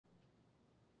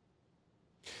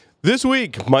This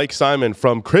week, Mike Simon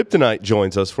from Cryptonite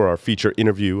joins us for our feature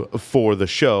interview for the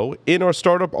show. In our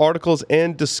startup articles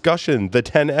and discussion, the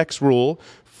 10X rule,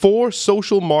 4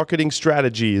 social marketing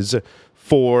strategies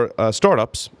for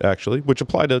startups, actually, which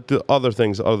apply to other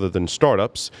things other than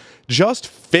startups. Just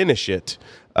finish it.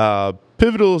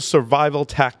 Pivotal survival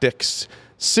tactics,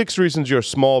 6 reasons your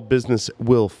small business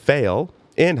will fail,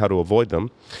 and how to avoid them.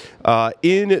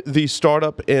 In the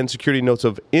startup and security notes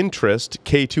of interest,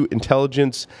 K2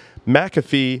 Intelligence,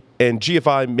 McAfee, and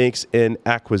GFI makes an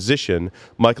acquisition.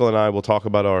 Michael and I will talk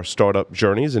about our startup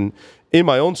journeys. And in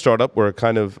my own startup, we're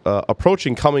kind of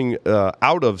approaching coming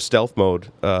out of stealth mode.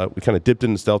 We kind of dipped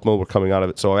into stealth mode. We're coming out of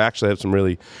it. So I actually have some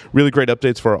really great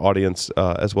updates for our audience,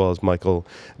 as well as Michael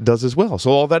does as well.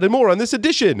 So all that and more on this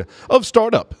edition of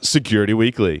Startup Security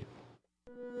Weekly.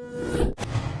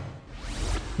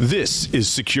 This is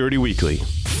Security Weekly,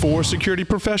 for security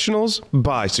professionals,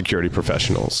 by security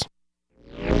professionals.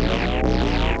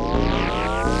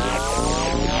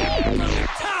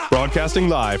 Broadcasting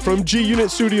live from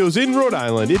G-Unit Studios in Rhode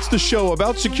Island, it's the show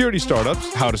about security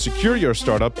startups, how to secure your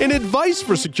startup, and advice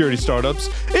for security startups.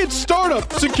 It's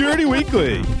Startup Security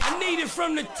Weekly. I need it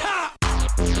from the top.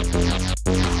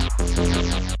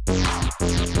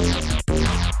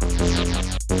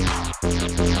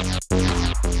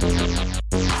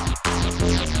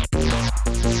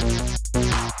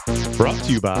 Brought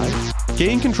to you by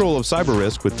Gain control of cyber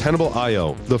risk with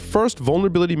Tenable.io, the first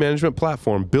vulnerability management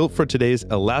platform built for today's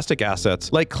elastic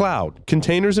assets like cloud,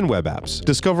 containers, and web apps.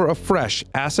 Discover a fresh,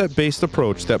 asset-based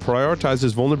approach that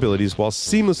prioritizes vulnerabilities while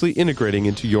seamlessly integrating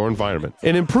into your environment.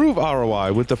 And improve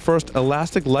ROI with the first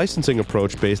elastic licensing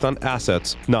approach based on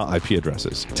assets, not IP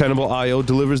addresses. Tenable.io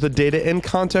delivers the data and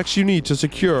context you need to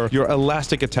secure your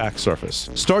elastic attack surface.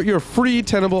 Start your free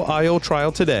Tenable.io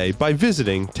trial today by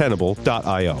visiting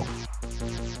Tenable.io.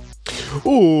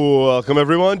 Welcome,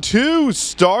 everyone, to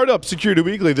Startup Security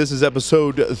Weekly. This is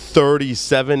episode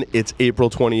 37. It's April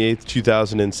 28th,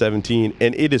 2017,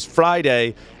 and it is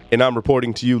Friday, and I'm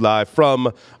reporting to you live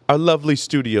from our lovely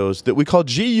studios that we call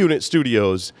G-Unit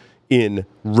Studios in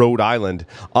Rhode Island.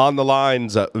 On the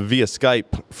lines via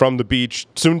Skype from the beach,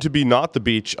 soon to be not the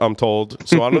beach, I'm told.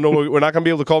 So I don't know, we're not going to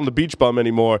be able to call him the beach bum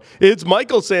anymore. It's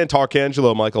Michael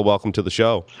Santarcangelo. Michael, welcome to the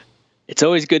show. It's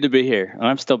always good to be here.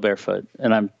 I'm still barefoot,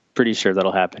 and I'm pretty sure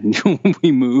that'll happen when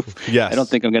we move. Yes. I don't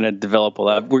think I'm going to develop a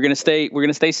lot. We're going to stay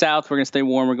south. We're going to stay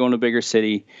warm. We're going to a bigger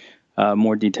city.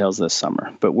 More details this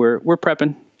summer, but we're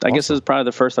prepping. I guess this is probably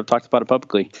the first I've talked about it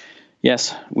publicly.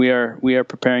 Yes, we are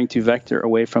preparing to vector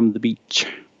away from the beach.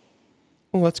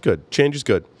 Well, that's good. Change is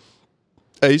good.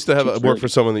 I used to work for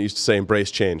someone that used to say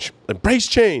embrace change. Embrace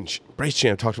change. Embrace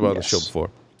change. I've talked about it on the show before.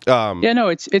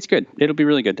 It's good. It'll be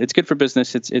really good. It's good for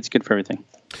business. It's good for everything.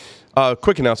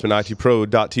 Quick announcement,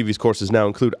 ITPro.tv's courses now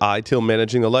include ITIL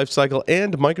Managing the Lifecycle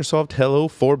and Microsoft Hello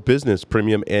for Business.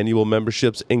 Premium annual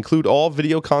memberships include all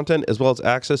video content as well as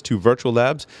access to virtual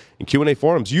labs and Q&A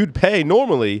forums. You'd pay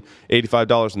normally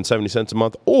 $85.70 a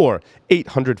month or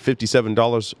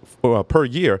 $857 per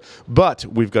year, but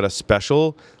we've got a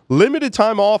special limited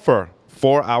time offer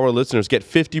for our listeners. Get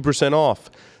 50% off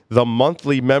the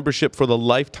monthly membership for the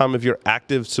lifetime of your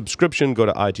active subscription. Go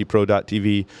to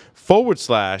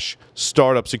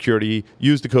itpro.tv/startup security.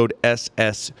 Use the code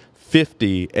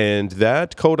SS50. And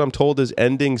that code, I'm told, is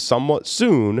ending somewhat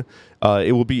soon.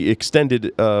 It will be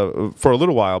extended for a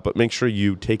little while, but make sure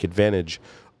you take advantage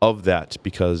of that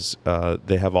because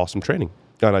they have awesome training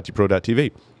on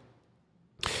itpro.tv.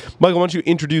 Michael, why don't you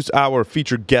introduce our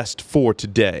featured guest for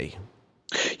today?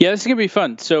 Yeah, this is going to be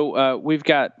fun. So we've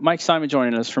got Mike Simon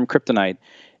joining us from Cryptonite.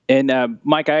 And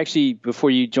Mike, I actually, before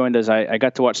you joined us, I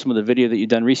got to watch some of the video that you've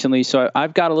done recently. So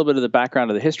I've got a little bit of the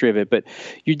background of the history of it. But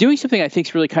you're doing something I think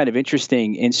is really kind of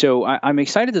interesting. And so I'm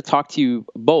excited to talk to you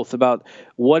both about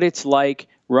what it's like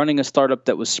running a startup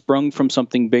that was sprung from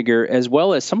something bigger, as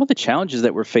well as some of the challenges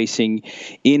that we're facing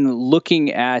in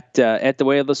looking at the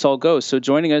way this all goes. So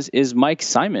joining us is Mike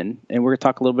Simon, and we're going to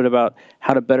talk a little bit about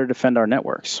how to better defend our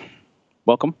networks.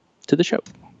 Welcome to the show.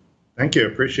 Thank you.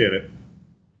 Appreciate it.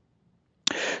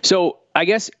 So I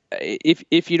guess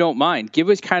if you don't mind, give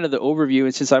us kind of the overview.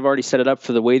 And since I've already set it up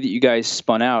for the way that you guys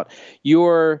spun out,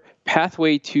 your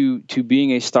pathway to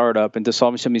being a startup and to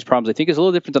solving some of these problems, I think is a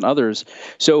little different than others.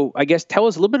 So I guess tell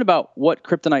us a little bit about what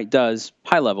Cryptonite does,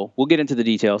 high level. We'll get into the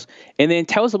details. And then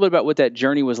tell us a little bit about what that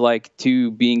journey was like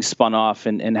to being spun off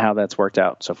and how that's worked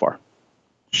out so far.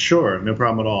 Sure. No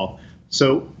problem at all.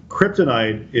 So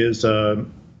Cryptonite is,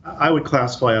 I would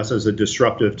classify us as a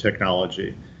disruptive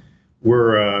technology.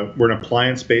 We're an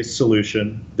appliance-based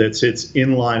solution that sits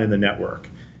inline in the network.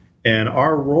 And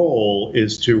our role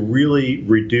is to really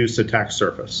reduce attack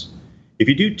surface. If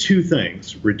you do two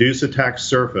things, reduce attack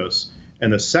surface,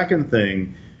 and the second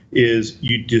thing is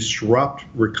you disrupt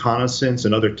reconnaissance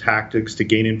and other tactics to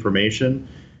gain information,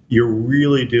 you're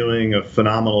really doing a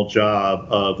phenomenal job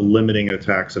of limiting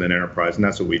attacks in an enterprise, and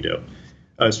that's what we do.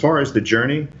 As far as the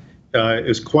journey,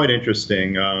 it's quite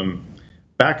interesting.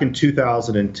 Back in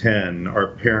 2010,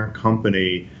 our parent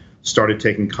company started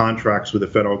taking contracts with the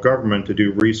federal government to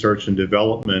do research and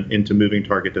development into moving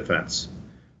target defense.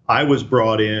 I was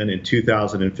brought in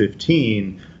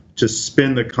 2015 to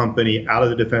spin the company out of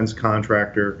the defense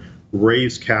contractor,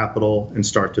 raise capital, and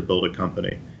start to build a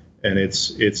company. And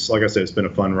it's like I said, it's been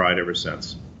a fun ride ever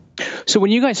since. So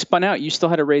when you guys spun out, you still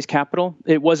had to raise capital?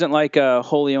 It wasn't like a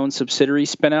wholly owned subsidiary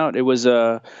spin out. It was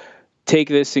a take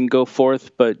this and go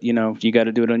forth, but you got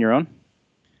to do it on your own?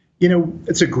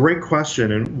 It's a great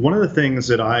question. And one of the things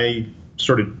that I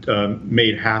sort of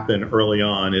made happen early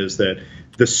on is that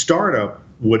the startup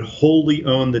would wholly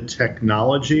own the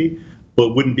technology,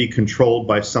 but wouldn't be controlled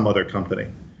by some other company.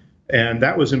 And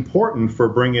that was important for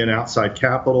bringing in outside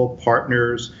capital,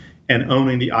 partners, and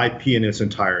owning the IP in its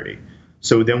entirety.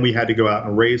 So then we had to go out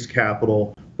and raise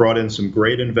capital, brought in some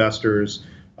great investors,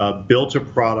 built a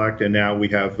product, and now we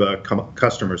have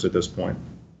customers at this point.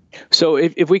 So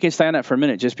if we can stay on that for a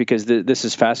minute, just because this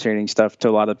is fascinating stuff to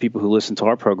a lot of people who listen to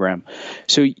our program.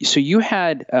 So you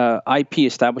had IP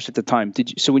established at the time.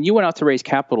 So when you went out to raise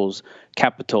capital,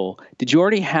 did you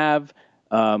already have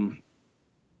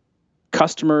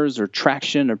customers or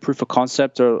traction or proof of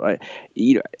concept? Or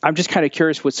I'm just kind of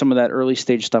curious what some of that early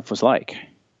stage stuff was like.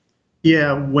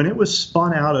 Yeah, when it was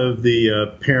spun out of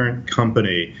the parent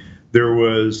company, there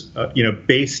was,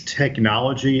 base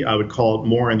technology. I would call it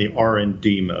more in the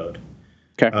R&D mode.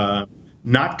 Okay.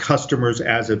 Not customers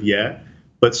as of yet,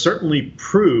 but certainly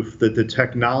proof that the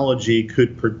technology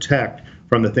could protect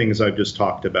from the things I've just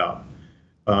talked about.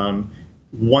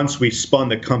 Once we spun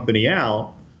the company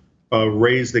out,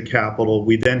 raised the capital,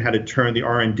 we then had to turn the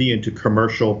R&D into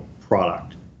commercial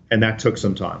product, and that took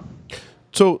some time.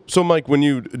 So Mike, when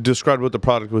you described what the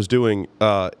product was doing,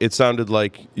 it sounded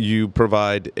like you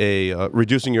provide a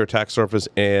reducing your attack surface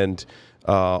and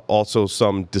also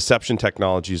some deception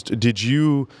technologies.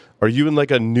 Are you in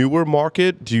like a newer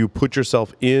market? Do you put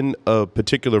yourself in a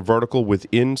particular vertical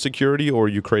within security, or are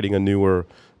you creating a newer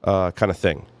kind of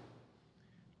thing?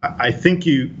 I think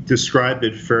you described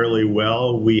it fairly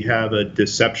well. We have a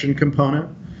deception component.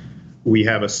 We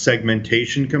have a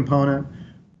segmentation component.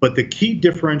 But the key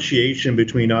differentiation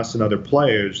between us and other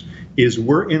players is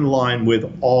we're in line with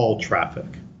all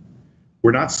traffic.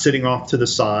 We're not sitting off to the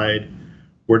side.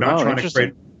 We're not trying to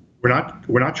create.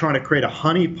 We're not trying to create a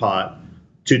honeypot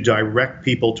to direct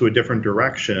people to a different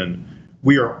direction.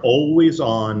 We are always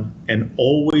on and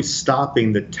always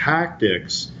stopping the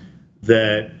tactics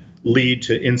that lead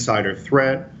to insider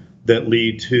threat, that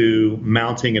lead to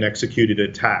mounting and executed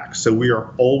attacks. So we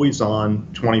are always on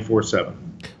 24/7.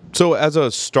 So as a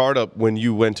startup, when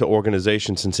you went to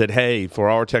organizations and said, hey, for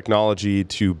our technology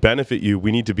to benefit you,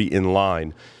 we need to be in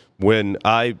line. When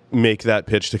I make that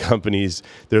pitch to companies,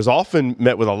 there's often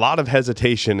met with a lot of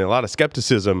hesitation and a lot of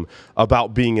skepticism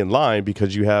about being in line,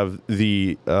 because you have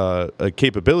the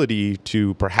capability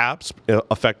to perhaps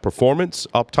affect performance,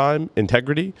 uptime,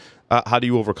 integrity. How do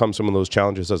you overcome some of those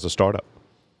challenges as a startup?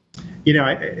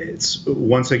 It's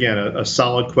once again a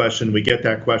solid question. We get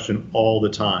that question all the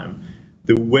time.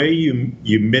 The way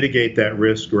you mitigate that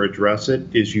risk or address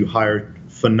it is you hire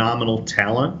phenomenal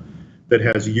talent that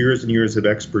has years and years of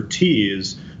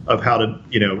expertise of how to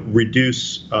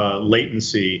reduce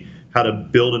latency, how to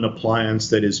build an appliance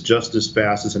that is just as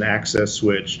fast as an access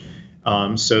switch,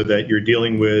 so that you're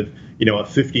dealing with a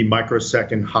 50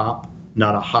 microsecond hop,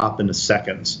 not a hop in the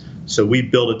seconds. So we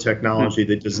build a technology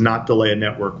that does not delay a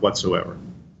network whatsoever.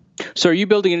 So are you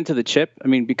building it into the chip? I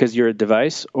mean, because you're a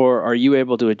device, or are you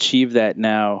able to achieve that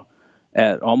now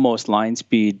at almost line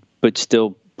speed, but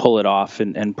still pull it off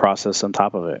and process on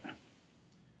top of it?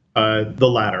 The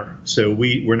latter. So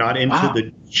we're not into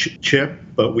the chip,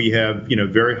 but we have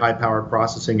very high power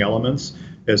processing elements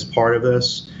as part of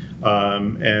this,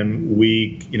 and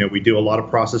we do a lot of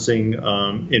processing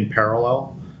in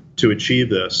parallel to achieve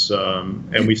this,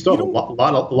 and we still have a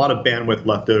lot of bandwidth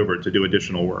left over to do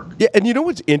additional work. Yeah, and you know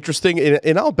what's interesting,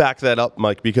 and I'll back that up,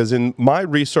 Mike, because in my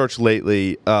research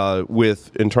lately,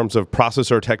 in terms of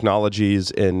processor technologies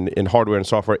and hardware and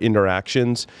software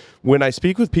interactions, when I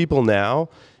speak with people now,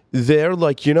 they're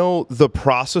like, the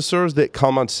processors that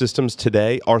come on systems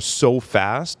today are so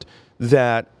fast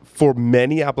that for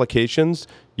many applications,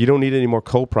 you don't need any more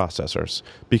co-processors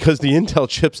because the Intel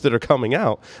chips that are coming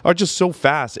out are just so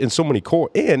fast and so many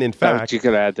core. And in fact, you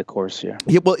could add the cores here.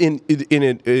 Yeah, well, you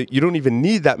don't even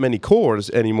need that many cores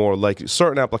anymore. Like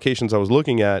certain applications I was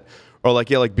looking at are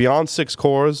like beyond 6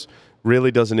 cores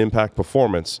really doesn't impact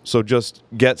performance. So just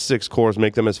get 6 cores,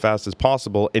 make them as fast as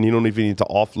possible, and you don't even need to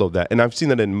offload that. And I've seen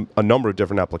that in a number of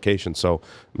different applications. So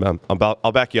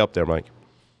I'll back you up there, Mike.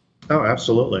 Oh,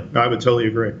 absolutely. I would totally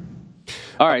agree.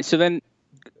 All right, so then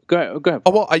go ahead.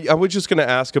 Oh, well, I was just going to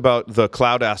ask about the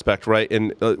cloud aspect, right?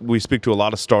 And we speak to a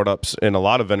lot of startups and a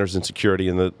lot of vendors in security,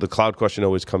 and the cloud question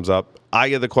always comes up. I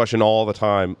get the question all the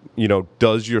time,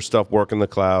 does your stuff work in the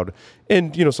cloud?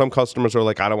 And, some customers are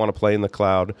like, I don't want to play in the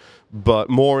cloud. But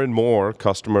more and more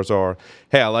customers are,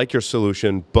 hey, I like your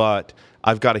solution, but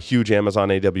I've got a huge Amazon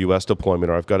AWS deployment,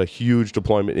 or I've got a huge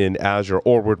deployment in Azure,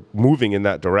 or we're moving in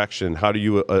that direction. How do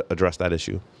you address that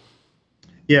issue?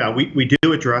 Yeah, we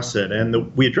do address it,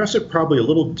 and we address it probably a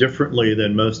little differently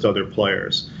than most other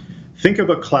players. Think of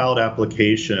a cloud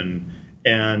application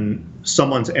and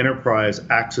someone's enterprise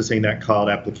accessing that cloud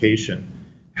application.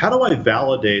 How do I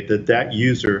validate that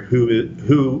user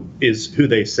who is who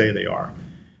they say they are?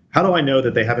 How do I know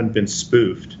that they haven't been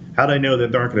spoofed? How do I know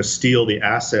that they aren't going to steal the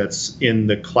assets in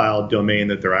the cloud domain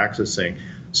that they're accessing?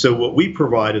 So what we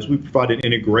provide is we provide an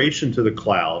integration to the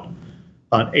cloud,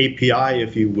 an API,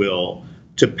 if you will,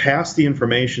 to pass the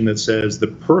information that says the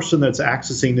person that's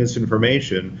accessing this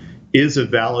information is a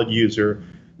valid user,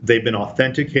 they've been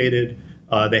authenticated,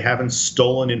 they haven't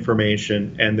stolen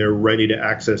information, and they're ready to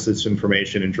access this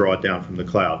information and draw it down from the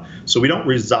cloud. So we don't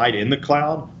reside in the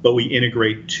cloud, but we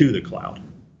integrate to the cloud.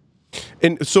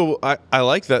 And so I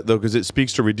like that, though, because it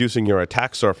speaks to reducing your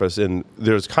attack surface. And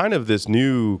there's kind of this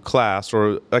new class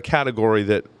or a category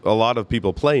that a lot of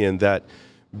people play in that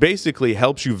basically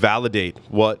helps you validate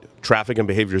what traffic and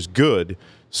behavior is good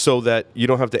so that you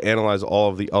don't have to analyze all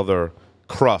of the other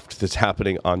cruft that's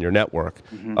happening on your network.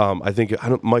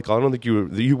 Mm-hmm. Michael, I don't think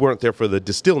you weren't there for the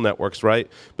Distill networks, right?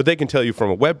 But they can tell you from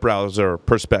a web browser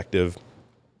perspective,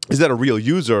 is that a real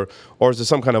user or is it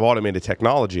some kind of automated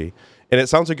technology? And it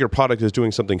sounds like your product is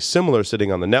doing something similar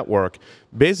sitting on the network,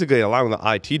 basically allowing the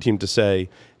IT team to say,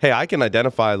 hey, I can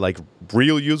identify like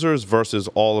real users versus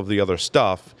all of the other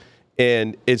stuff.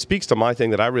 And it speaks to my thing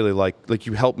that I really like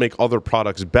you help make other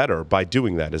products better by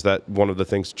doing that. Is that one of the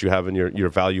things that you have in your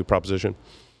value proposition?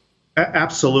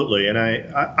 Absolutely. And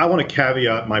I want to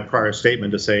caveat my prior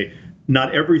statement to say,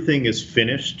 not everything is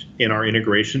finished in our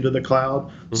integration to the cloud.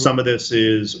 Mm-hmm. Some of this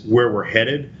is where we're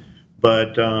headed,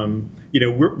 but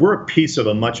we're a piece of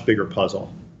a much bigger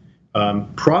puzzle.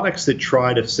 Products that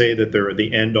try to say that they're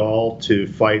the end all to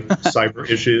fight cyber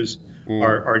issues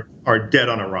are dead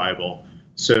on arrival.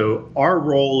 So our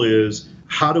role is,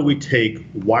 how do we take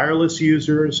wireless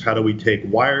users? How do we take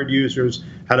wired users?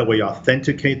 How do we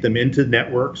authenticate them into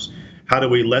networks? How do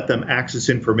we let them access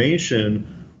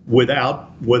information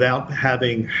without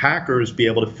having hackers be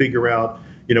able to figure out,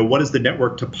 what is the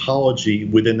network topology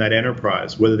within that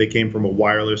enterprise, whether they came from a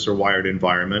wireless or wired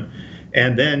environment?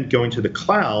 And then going to the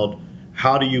cloud,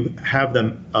 how do you have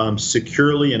them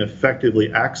securely and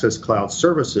effectively access cloud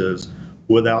services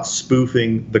without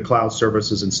spoofing the cloud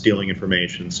services and stealing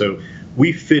information? So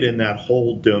we fit in that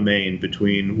whole domain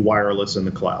between wireless and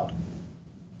the cloud.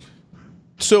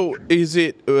 So is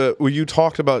it, well, you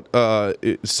talked about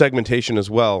segmentation as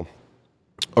well.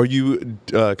 Are you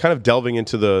kind of delving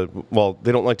into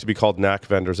they don't like to be called NAC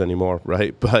vendors anymore,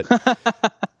 right? But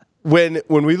when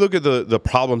we look at the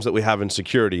problems that we have in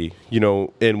security,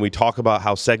 and we talk about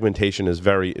how segmentation is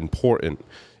very important,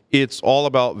 it's all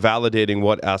about validating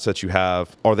what assets you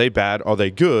have. Are they bad? Are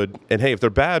they good? And hey, if they're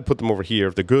bad, put them over here.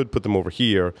 If they're good, put them over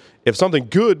here. If something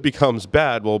good becomes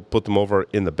bad, we'll put them over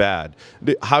in the bad.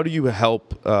 How do you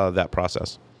help that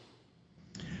process?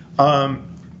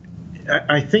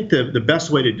 I think the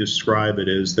best way to describe it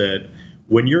is that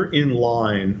when you're in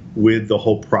line with the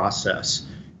whole process,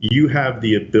 you have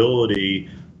the ability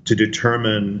to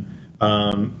determine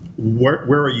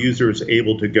where a user is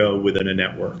able to go within a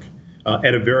network.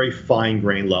 At a very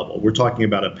fine-grained level. We're talking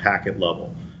about a packet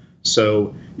level.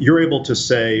 So you're able to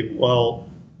say, well,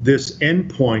 this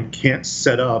endpoint can't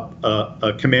set up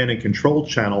a command and control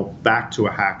channel back to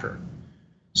a hacker.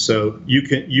 So you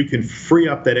can free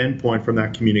up that endpoint from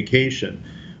that communication.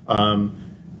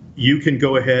 You can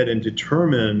go ahead and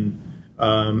determine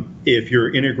if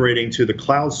you're integrating to the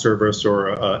cloud service or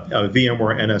a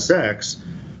VMware NSX,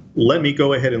 let me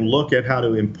go ahead and look at how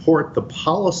to import the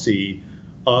policy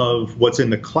of what's in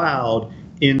the cloud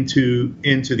into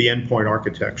the endpoint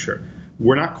architecture.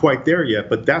 We're not quite there yet,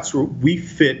 but that's where we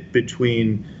fit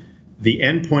between the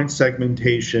endpoint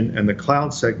segmentation and the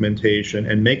cloud segmentation,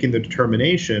 and making the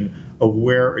determination of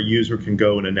where a user can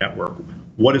go in a network,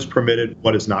 what is permitted,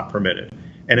 what is not permitted.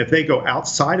 And if they go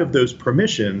outside of those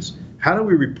permissions, how do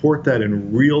we report that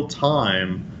in real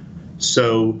time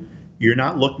so you're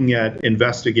not looking at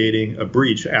investigating a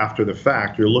breach after the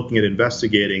fact, you're looking at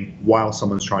investigating while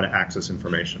someone's trying to access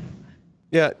information?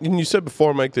 Yeah, and you said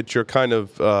before, Mike, that you're kind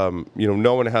of,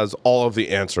 no one has all of the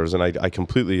answers, and I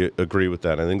completely agree with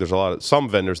that. I think there's some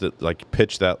vendors that like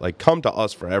pitch that, like, come to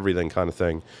us for everything kind of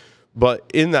thing. But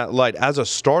in that light, as a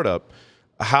startup,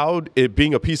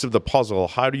 being a piece of the puzzle,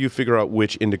 how do you figure out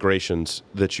which integrations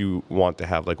that you want to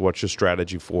have? Like, what's your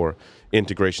strategy for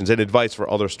integrations and advice for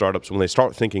other startups when they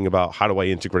start thinking about how do I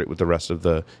integrate with the rest of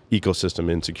the ecosystem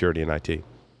in security and IT?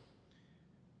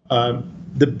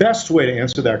 The best way to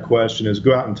answer that question is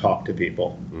go out and talk to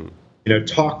people.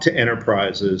 Talk to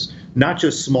enterprises, not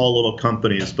just small little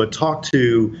companies, but talk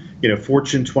to,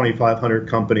 Fortune 2,500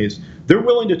 companies. They're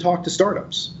willing to talk to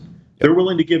startups. They're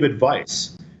willing to give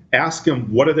advice. Ask them,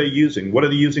 what are they using? What are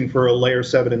they using for a layer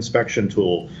 7 inspection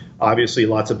tool? Obviously,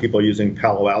 lots of people are using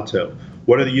Palo Alto.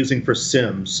 What are they using for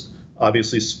SIEMs?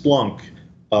 Obviously, Splunk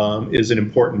is an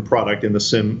important product in the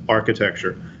SIEM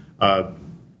architecture.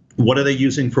 What are they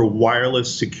using for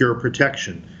wireless secure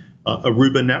protection?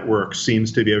 Aruba Network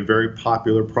seems to be a very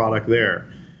popular product there.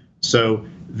 So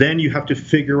then you have to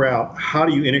figure out, how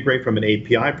do you integrate from an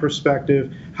API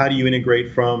perspective? How do you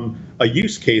integrate from a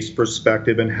use case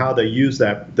perspective, and how they use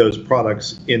those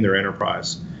products in their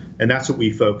enterprise? And that's what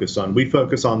we focus on. We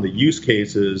focus on the use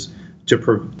cases to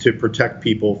protect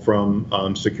people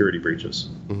from security breaches.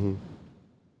 Mm-hmm.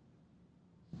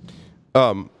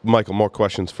 Michael, more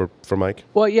questions for Mike?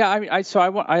 Well, yeah,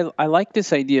 I like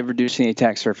this idea of reducing the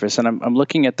attack surface, and I'm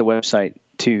looking at the website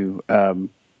too,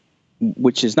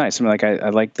 which is nice. I mean, I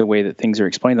like the way that things are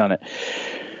explained on it.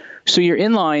 So you're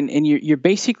inline, and you're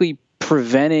basically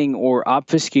preventing or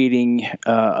obfuscating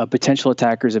a potential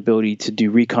attacker's ability to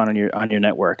do recon on your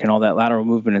network and all that lateral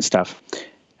movement and stuff.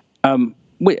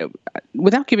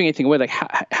 Without giving anything away, like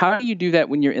how do you do that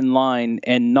when you're in line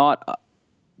and not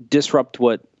disrupt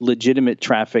what legitimate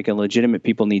traffic and legitimate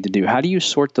people need to do? How do you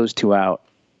sort those two out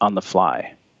on the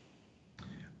fly?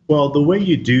 Well, the way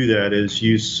you do that is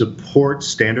you support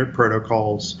standard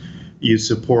protocols. You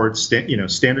support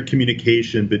standard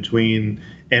communication between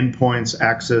endpoints,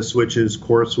 access switches,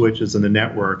 core switches, and the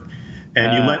network,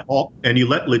 and you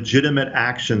let legitimate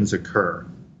actions occur.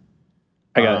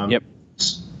 I got it. Yep.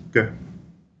 Good.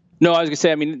 No, I was going to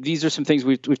say, I mean, these are some things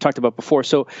we've talked about before.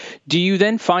 So do you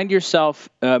then find yourself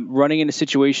running into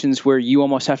situations where you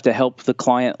almost have to help the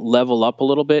client level up a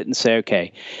little bit and say,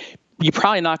 okay, you're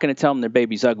probably not going to tell them their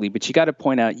baby's ugly, but you got to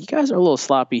point out, you guys are a little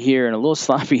sloppy here and a little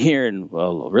sloppy here and,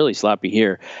 well, really sloppy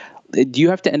here. Do you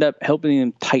have to end up helping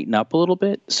them tighten up a little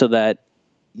bit so that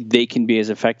they can be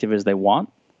as effective as they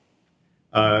want?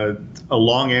 A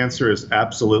long answer is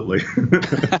absolutely.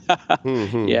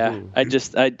 Yeah, I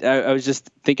was just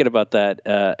thinking about that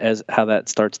as how that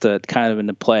starts to kind of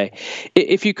into play.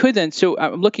 If you could then, so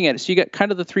I'm looking at it. So you got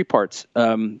kind of the three parts.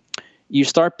 You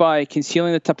start by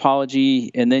concealing the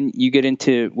topology, and then you get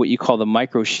into what you call the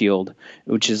micro shield,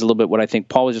 which is a little bit what I think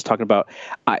Paul was just talking about.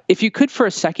 If you could for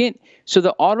a second, so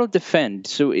the auto defend.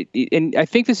 So, and I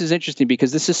think this is interesting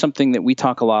because this is something that we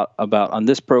talk a lot about on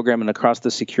this program and across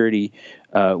the security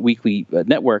weekly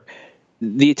network.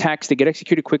 The attacks, they get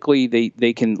executed quickly.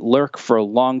 They can lurk for a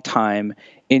long time.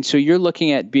 And so you're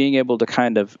looking at being able to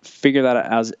kind of figure that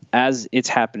out as it's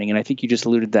happening. And I think you just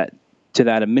alluded to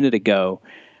that a minute ago.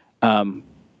 Can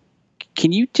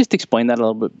you just explain that a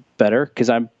little bit better?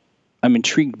 Because I'm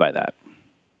intrigued by that.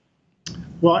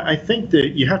 Well, I think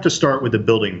that you have to start with the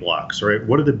building blocks, right?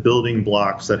 What are the building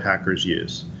blocks that hackers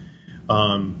use?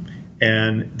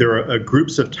 And there are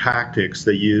groups of tactics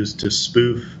they use to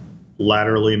spoof,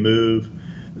 laterally move.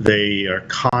 They are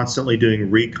constantly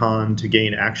doing recon to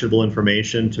gain actionable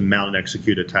information to mount and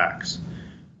execute attacks.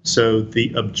 So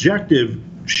the objective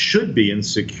should be in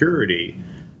security,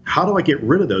 how do I get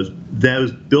rid of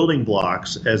those building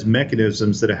blocks as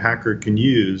mechanisms that a hacker can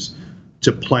use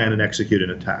to plan and execute an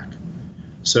attack?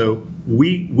 So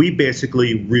we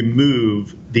basically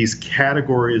remove these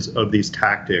categories of these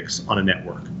tactics on a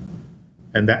network.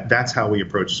 And that's how we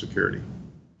approach security.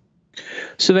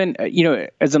 So then,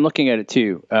 as I'm looking at it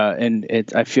too,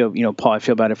 I feel, Paul, I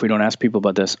feel bad if we don't ask people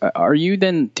about this. Are you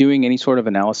then doing any sort of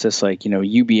analysis like,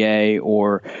 UBA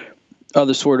or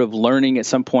other sort of learning at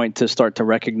some point to start to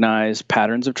recognize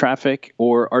patterns of traffic?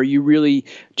 Or are you really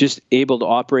just able to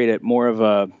operate at more of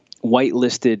a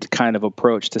whitelisted kind of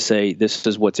approach to say, this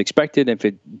is what's expected. If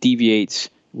it deviates,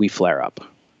 we flare up?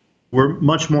 We're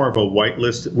much more of a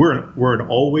whitelisted. We're an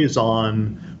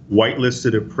always-on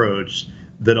whitelisted approach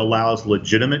that allows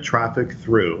legitimate traffic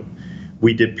through.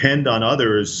 We depend on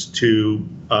others to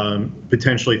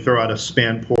potentially throw out a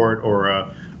span port or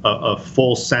a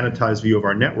full sanitized view of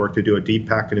our network to do a deep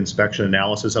packet inspection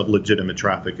analysis of legitimate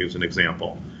traffic, as an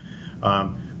example.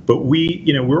 But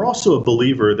we're also a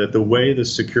believer that the way the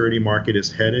security market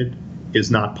is headed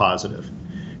is not positive.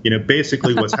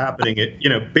 Basically what's happening.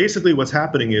 Basically what's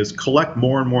happening is collect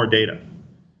more and more data.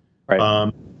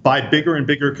 Right. Buy bigger and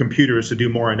bigger computers to do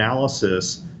more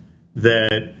analysis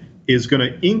that is going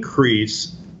to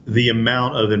increase the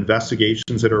amount of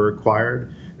investigations that are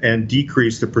required and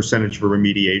decrease the percentage of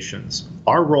remediations.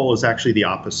 Our role is actually the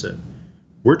opposite.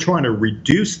 We're trying to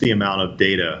reduce the amount of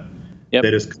data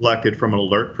that is collected from an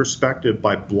alert perspective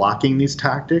by blocking these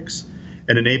tactics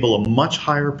and enable a much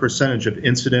higher percentage of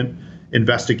incident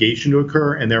investigation to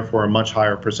occur and therefore a much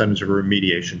higher percentage of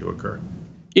remediation to occur.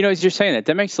 As you're saying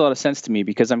that makes a lot of sense to me,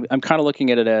 because I'm kind of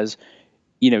looking at it as,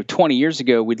 20 years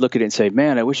ago, we'd look at it and say,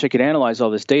 man, I wish I could analyze all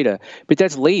this data. But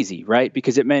that's lazy, right?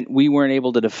 Because it meant we weren't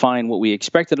able to define what we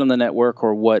expected on the network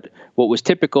or what was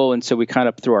typical. And so we kind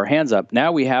of threw our hands up.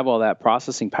 Now we have all that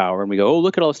processing power and we go, oh,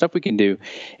 look at all the stuff we can do.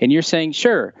 And you're saying,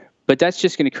 sure, but that's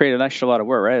just going to create an extra lot of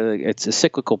work, right? It's a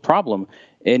cyclical problem.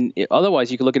 And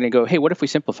otherwise, you could look at it and go, hey, what if we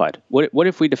simplified? What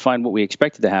if we defined what we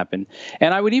expected to happen?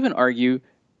 And I would even argue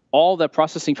all that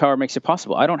processing power makes it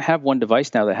possible. I don't have one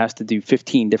device now that has to do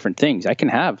 15 different things. I can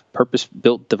have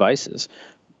purpose-built devices.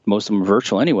 Most of them are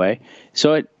virtual anyway.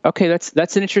 So,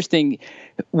 that's an interesting.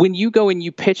 When you go and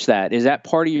you pitch that, is that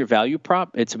part of your value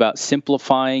prop? It's about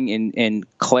simplifying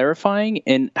and clarifying.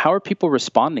 And how are people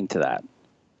responding to that?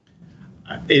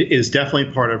 It is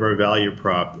definitely part of our value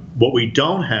prop. What we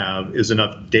don't have is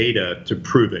enough data to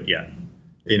prove it yet.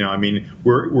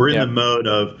 We're in the mode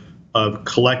of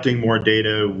collecting more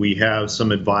data. We have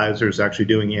some advisors actually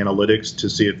doing analytics to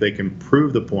see if they can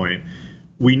prove the point.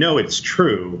 We know it's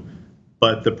true,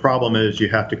 but the problem is you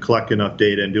have to collect enough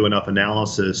data and do enough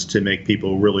analysis to make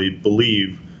people really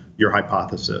believe your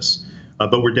hypothesis.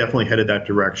 But we're definitely headed that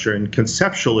direction.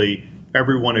 Conceptually,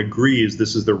 everyone agrees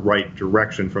this is the right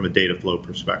direction from a data flow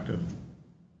perspective.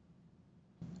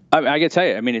 I can tell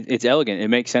you, it's elegant. It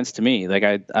makes sense to me. Like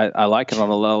I like it on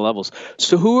a lot of levels.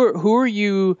 So who are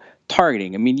you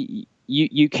targeting?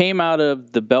 You came out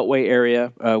of the Beltway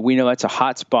area. We know that's a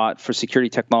hot spot for security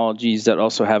technologies that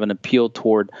also have an appeal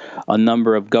toward a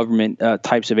number of government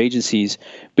types of agencies.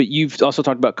 But you've also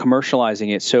talked about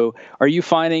commercializing it. So are you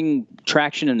finding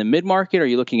traction in the mid-market? Are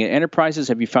you looking at enterprises?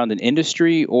 Have you found an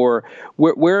industry? Or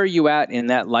where are you at in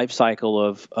that life cycle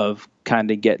of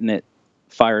kind of getting it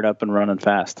fired up and running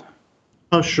fast?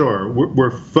 Oh, sure.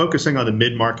 We're focusing on the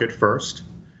mid-market first.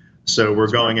 So we're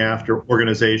going after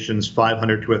organizations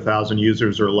 500 to 1,000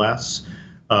 users or less,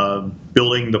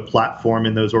 building the platform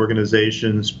in those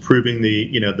organizations, proving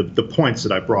the points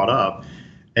that I brought up,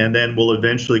 and then we'll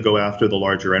eventually go after the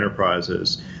larger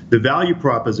enterprises. The value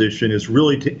proposition is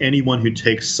really to anyone who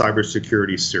takes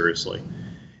cybersecurity seriously.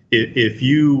 If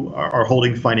you are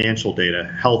holding financial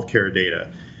data, healthcare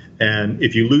data, and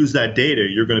if you lose that data,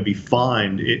 you're going to be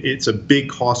fined. It's a big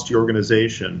cost to your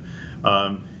organization.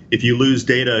 If you lose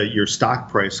data, your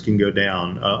stock price can go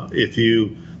down. If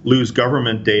you lose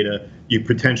government data, you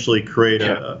potentially create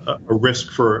a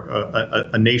risk for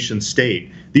a nation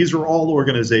state. These are all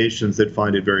organizations that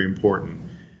find it very important.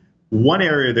 One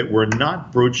area that we're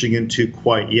not broaching into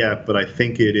quite yet, but I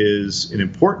think it is an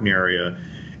important area,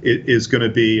 is going to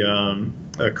be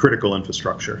a critical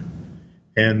infrastructure.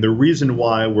 And the reason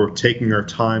why we're taking our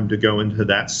time to go into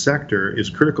that sector is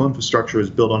critical infrastructure is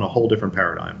built on a whole different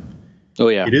paradigm. Oh,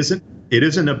 yeah. It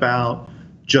isn't about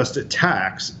just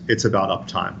attacks, it's about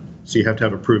uptime. So you have to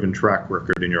have a proven track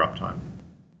record in your uptime.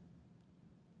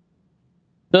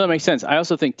 No, that makes sense. I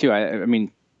also think, too, I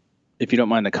mean, if you don't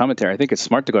mind the commentary, I think it's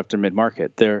smart to go after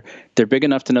mid-market. They're big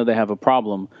enough to know they have a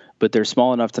problem, but they're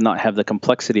small enough to not have the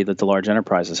complexity that the large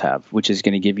enterprises have, which is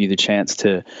going to give you the chance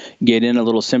to get in a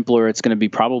little simpler. It's going to be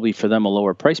probably for them a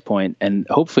lower price point, and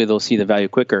hopefully they'll see the value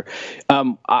quicker.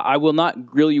 I will not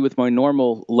grill you with my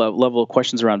normal level of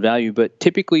questions around value, but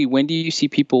typically, when do you see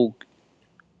people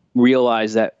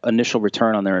realize that initial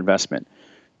return on their investment?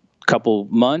 Couple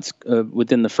months,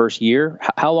 within the first year?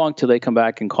 How long till they come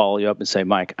back and call you up and say,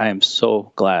 Mike, I am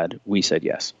so glad we said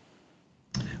yes?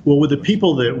 Well, with the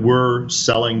people that we're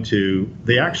selling to,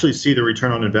 they actually see the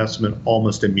return on investment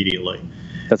almost immediately.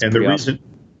 That's and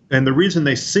the reason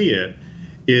they see it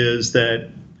is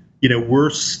that we're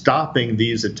stopping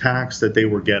these attacks that they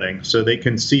were getting, so they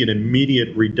can see an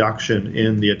immediate reduction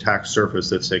in the attack surface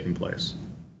that's taking place.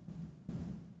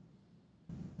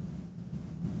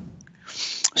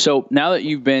 So now that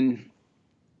you've been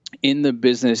in the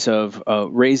business of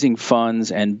raising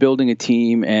funds and building a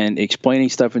team and explaining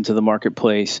stuff into the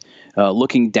marketplace,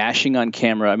 looking dashing on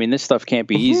camera. I mean, this stuff can't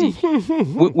be easy.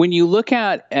 When you look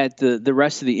at the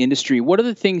rest of the industry, what are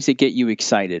the things that get you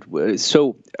excited?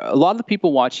 So a lot of the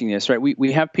people watching this, right,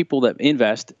 we have people that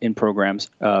invest in programs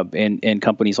and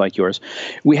companies like yours.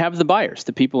 We have the buyers,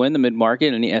 the people in the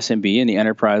mid-market and the SMB and the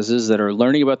enterprises that are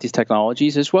learning about these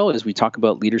technologies, as well as we talk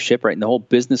about leadership, right, and the whole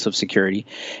business of security.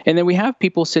 And then we have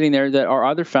people sitting there that are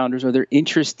either founders or they're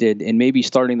interested in maybe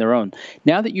starting their own.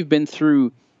 Now that you've been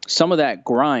through some of that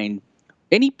grind,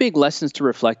 any big lessons to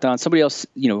reflect on? Somebody else,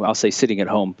 I'll say sitting at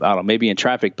home, I don't know, maybe in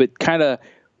traffic, but kind of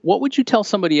what would you tell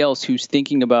somebody else who's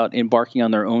thinking about embarking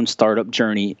on their own startup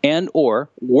journey and or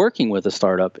working with a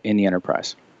startup in the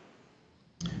enterprise?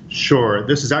 Sure.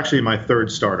 This is actually my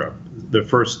third startup. The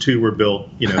first two were built,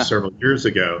 several years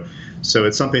ago. So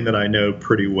it's something that I know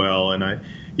pretty well. And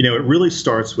it really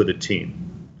starts with a team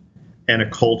and a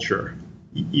culture.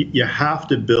 You have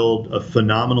to build a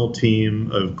phenomenal team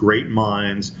of great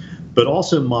minds, but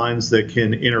also minds that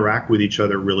can interact with each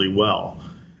other really well.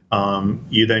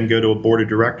 You then go to a board of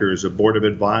directors, a board of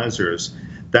advisors.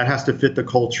 That has to fit the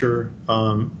culture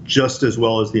just as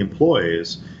well as the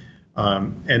employees.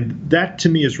 And that to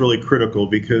me is really critical,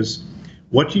 because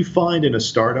what you find in a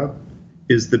startup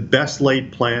is the best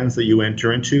laid plans that you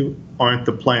enter into aren't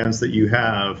the plans that you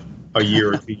have a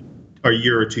year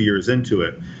or 2 years into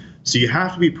it. So you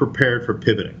have to be prepared for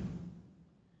pivoting.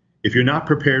 If you're not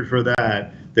prepared for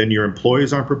that, then your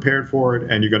employees aren't prepared for it,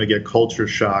 and you're going to get culture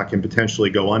shock and potentially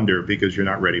go under because you're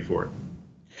not ready for it.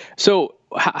 So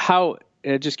how,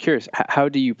 just curious, how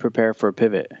do you prepare for a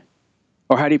pivot?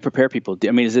 Or how do you prepare people?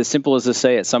 I mean, is it as simple as to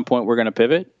say at some point we're going to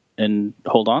pivot and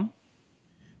hold on?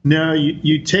 No,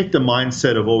 you take the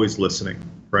mindset of always listening,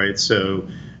 right? So,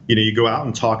 you go out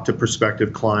and talk to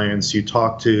prospective clients, you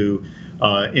talk to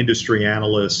industry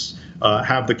analysts,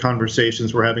 have the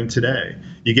conversations we're having today.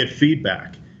 You get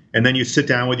feedback, and then you sit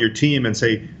down with your team and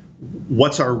say,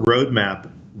 what's our roadmap?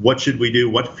 What should we do?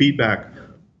 What feedback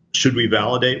should we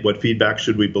validate? What feedback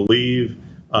should we believe?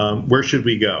 Where should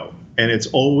we go? And it's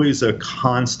always a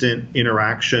constant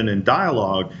interaction and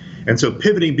dialogue. And so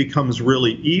pivoting becomes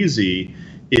really easy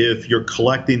if you're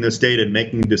collecting this data and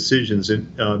making decisions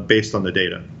based on the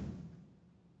data.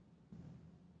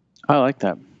 I like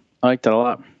that. I like that a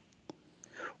lot.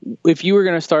 If you were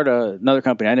going to start another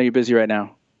company, I know you're busy right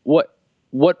now,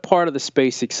 what part of the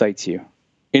space excites you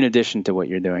in addition to what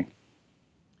you're doing?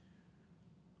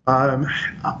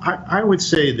 I would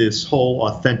say this whole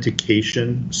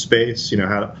authentication space,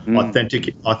 how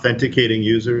authenticating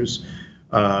users.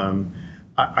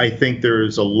 I think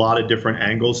there's a lot of different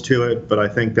angles to it, but I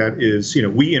think that is,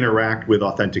 we interact with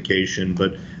authentication,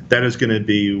 but that is going to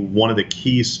be one of the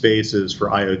key spaces for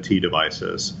IoT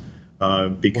devices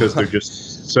because they're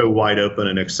just so wide open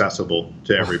and accessible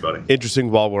to everybody.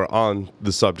 Interesting while we're on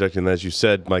the subject, and as you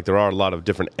said, Mike, there are a lot of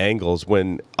different angles.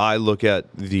 When I look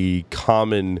at the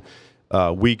common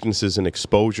weaknesses and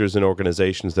exposures in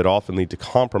organizations that often lead to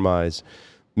compromise,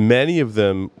 many of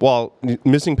them, while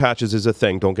missing patches is a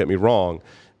thing, don't get me wrong,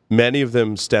 many of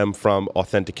them stem from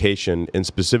authentication, and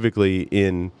specifically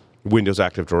in Windows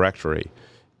Active Directory.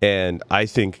 And I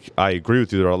think I agree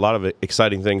with you. There are a lot of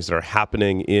exciting things that are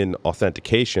happening in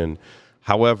authentication.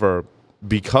 However,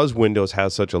 because Windows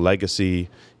has such a legacy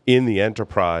in the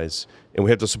enterprise, and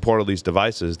we have to support all these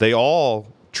devices, they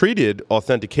all treated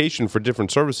authentication for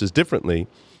different services differently.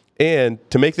 And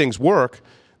to make things work,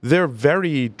 they're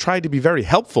tried to be very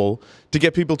helpful to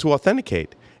get people to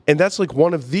authenticate. And that's like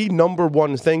one of the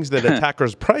 #1 things that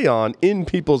attackers prey on in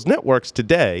people's networks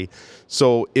today.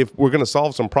 So if we're going to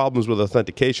solve some problems with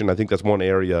authentication, I think that's one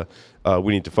area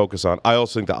we need to focus on. I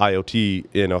also think the IoT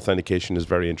in authentication is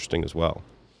very interesting as well.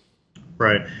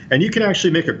 Right. And you can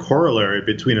actually make a corollary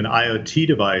between an IoT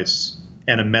device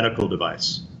and a medical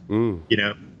device.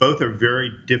 Both are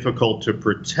very difficult to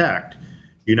protect.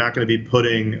 You're not going to be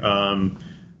putting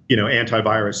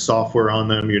antivirus software on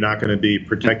them. You're not going to be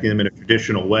protecting them in a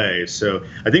traditional way. So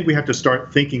I think we have to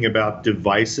start thinking about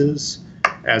devices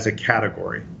as a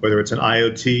category, whether it's an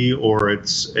IoT or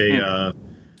it's an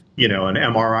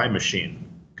MRI machine,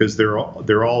 because they're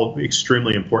all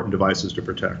extremely important devices to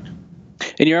protect.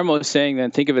 And you're almost saying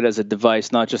then think of it as a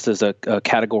device, not just as a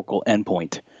categorical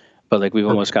endpoint, but like we've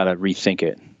almost got to rethink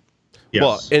it.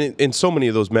 Yes. Well, and so many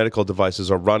of those medical devices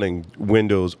are running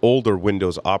older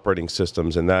Windows operating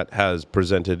systems, and that has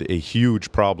presented a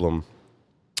huge problem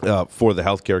for the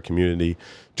healthcare community.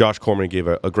 Josh Corman gave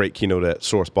a great keynote at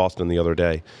Source Boston the other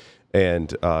day,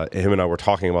 and him and I were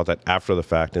talking about that after the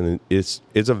fact, and it's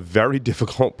a very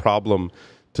difficult problem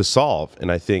to solve.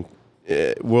 And I think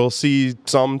we'll see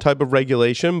some type of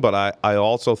regulation, but I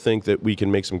also think that we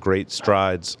can make some great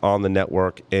strides on the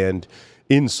network and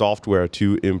in software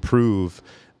to improve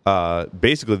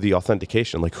basically the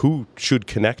authentication, like who should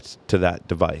connect to that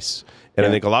device. And I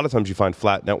think a lot of times you find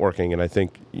flat networking, and I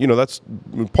think, that's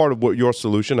part of what your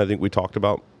solution, I think we talked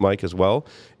about, Mike, as well.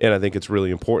 And I think it's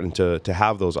really important to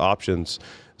have those options,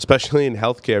 especially in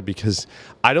healthcare, because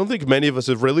I don't think many of us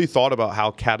have really thought about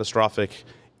how catastrophic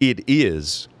it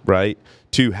is, right,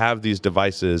 to have these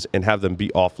devices and have them be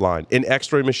offline. An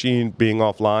X-ray machine being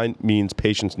offline means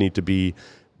patients need to be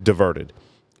diverted.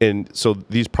 And so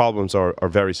these problems are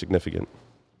very significant.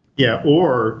 Yeah,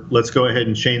 or let's go ahead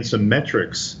and change some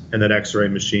metrics in that X-ray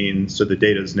machine so the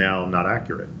data is now not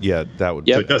accurate. Yeah, that would.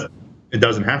 So it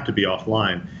doesn't have to be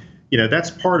offline.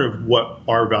 That's part of what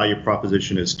our value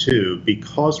proposition is too.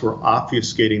 Because we're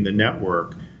obfuscating the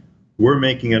network, we're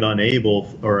making it unable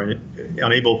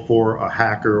for a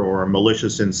hacker or a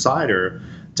malicious insider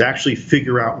to actually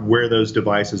figure out where those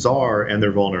devices are and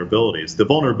their vulnerabilities. The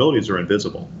vulnerabilities are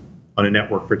invisible on a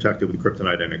network protected with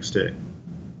Cryptonite NXT.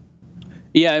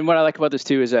 Yeah, and what I like about this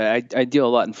too is I deal a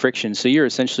lot in friction. So you're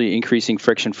essentially increasing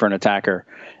friction for an attacker.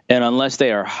 And unless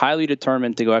they are highly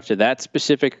determined to go after that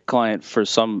specific client for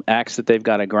some axe that they've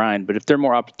got to grind, but if they're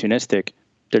more opportunistic,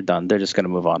 they're done. They're just going to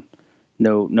move on.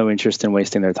 No interest in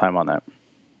wasting their time on that.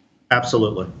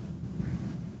 Absolutely.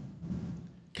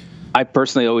 I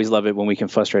personally always love it when we can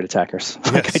frustrate attackers.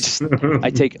 Yes. I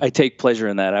take pleasure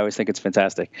in that. I always think it's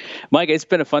fantastic. Mike, it's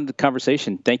been a fun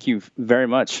conversation. Thank you very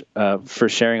much for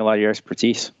sharing a lot of your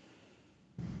expertise.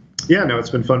 Yeah, no, it's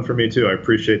been fun for me too. I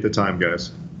appreciate the time,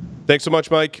 guys. Thanks so much,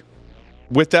 Mike.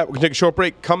 With that, we're going to take a short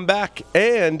break, come back,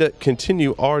 and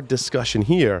continue our discussion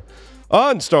here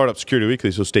on Startup Security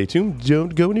Weekly. So stay tuned.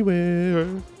 Don't go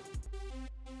anywhere.